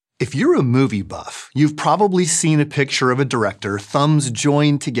If you're a movie buff, you've probably seen a picture of a director, thumbs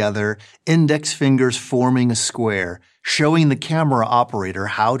joined together, index fingers forming a square, showing the camera operator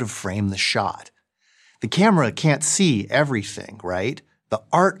how to frame the shot. The camera can't see everything, right? The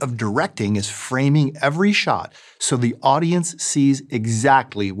art of directing is framing every shot so the audience sees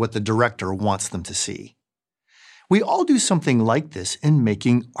exactly what the director wants them to see. We all do something like this in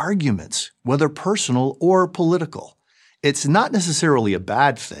making arguments, whether personal or political. It's not necessarily a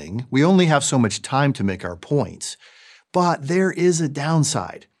bad thing. We only have so much time to make our points. But there is a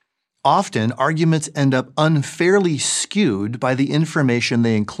downside. Often, arguments end up unfairly skewed by the information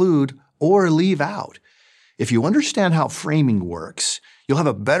they include or leave out. If you understand how framing works, you'll have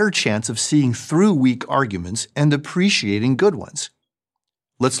a better chance of seeing through weak arguments and appreciating good ones.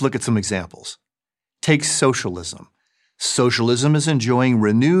 Let's look at some examples. Take socialism. Socialism is enjoying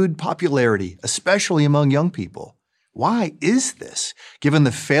renewed popularity, especially among young people. Why is this, given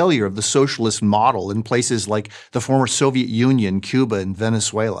the failure of the socialist model in places like the former Soviet Union, Cuba, and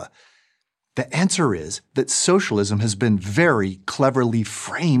Venezuela? The answer is that socialism has been very cleverly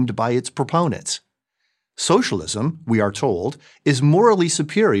framed by its proponents. Socialism, we are told, is morally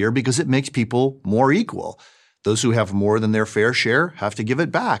superior because it makes people more equal. Those who have more than their fair share have to give it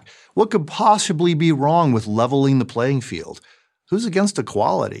back. What could possibly be wrong with leveling the playing field? Who's against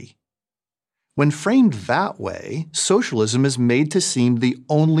equality? When framed that way, socialism is made to seem the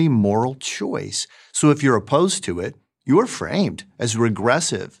only moral choice. So if you're opposed to it, you're framed as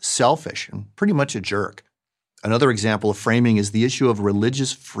regressive, selfish, and pretty much a jerk. Another example of framing is the issue of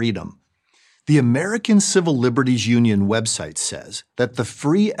religious freedom. The American Civil Liberties Union website says that the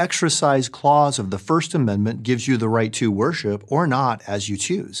free exercise clause of the First Amendment gives you the right to worship or not as you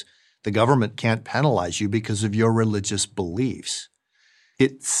choose. The government can't penalize you because of your religious beliefs.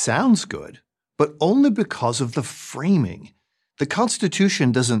 It sounds good, but only because of the framing. The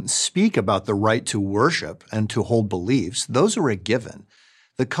Constitution doesn't speak about the right to worship and to hold beliefs. Those are a given.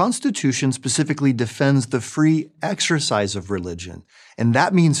 The Constitution specifically defends the free exercise of religion, and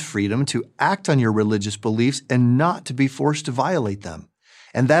that means freedom to act on your religious beliefs and not to be forced to violate them.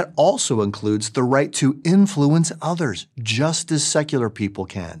 And that also includes the right to influence others, just as secular people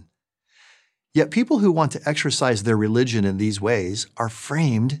can. Yet people who want to exercise their religion in these ways are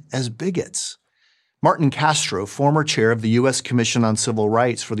framed as bigots. Martin Castro, former chair of the U.S. Commission on Civil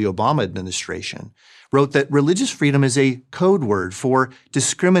Rights for the Obama administration, wrote that religious freedom is a code word for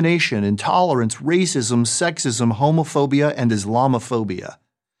discrimination, intolerance, racism, sexism, homophobia, and Islamophobia.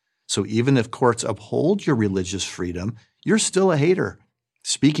 So even if courts uphold your religious freedom, you're still a hater.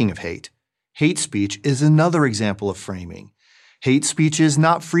 Speaking of hate speech is another example of framing. Hate speech is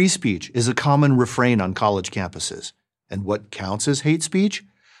not free speech is a common refrain on college campuses. And what counts as hate speech?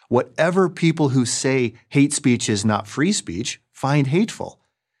 Whatever people who say hate speech is not free speech find hateful.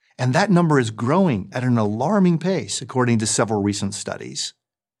 And that number is growing at an alarming pace, according to several recent studies.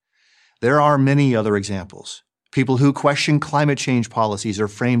 There are many other examples. People who question climate change policies are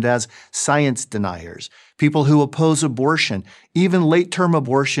framed as science deniers. People who oppose abortion, even late-term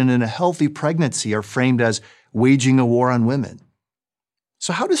abortion and a healthy pregnancy, are framed as waging a war on women.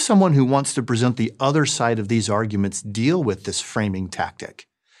 So how does someone who wants to present the other side of these arguments deal with this framing tactic?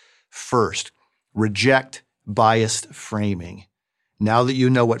 First, reject biased framing. Now that you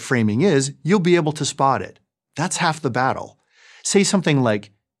know what framing is, you'll be able to spot it. That's half the battle. Say something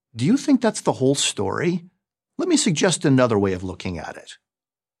like, "Do you think that's the whole story? Let me suggest another way of looking at it."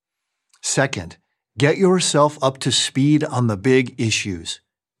 Second, get yourself up to speed on the big issues.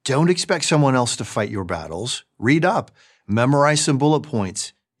 Don't expect someone else to fight your battles. Read up, memorize some bullet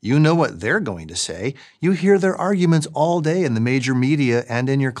points. You know what they're going to say. You hear their arguments all day in the major media and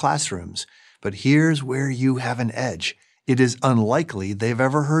in your classrooms. But here's where you have an edge. It is unlikely they've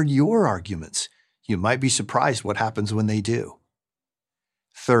ever heard your arguments. You might be surprised what happens when they do.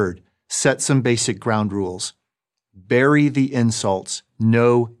 Third, set some basic ground rules. Bury the insults.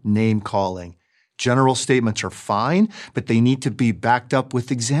 No name-calling. General statements are fine, but they need to be backed up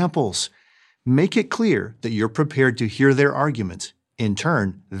with examples. Make it clear that you're prepared to hear their arguments. In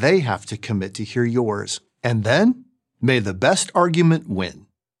turn, they have to commit to hear yours. And then, may the best argument win.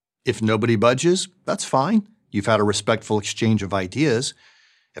 If nobody budges, that's fine. You've had a respectful exchange of ideas.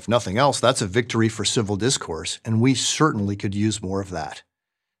 If nothing else, that's a victory for civil discourse, and we certainly could use more of that.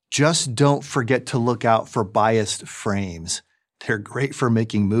 Just don't forget to look out for biased frames. They're great for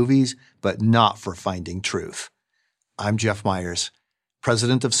making movies, but not for finding truth. I'm Jeff Myers,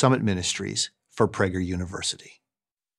 president of Summit Ministries for Prager University.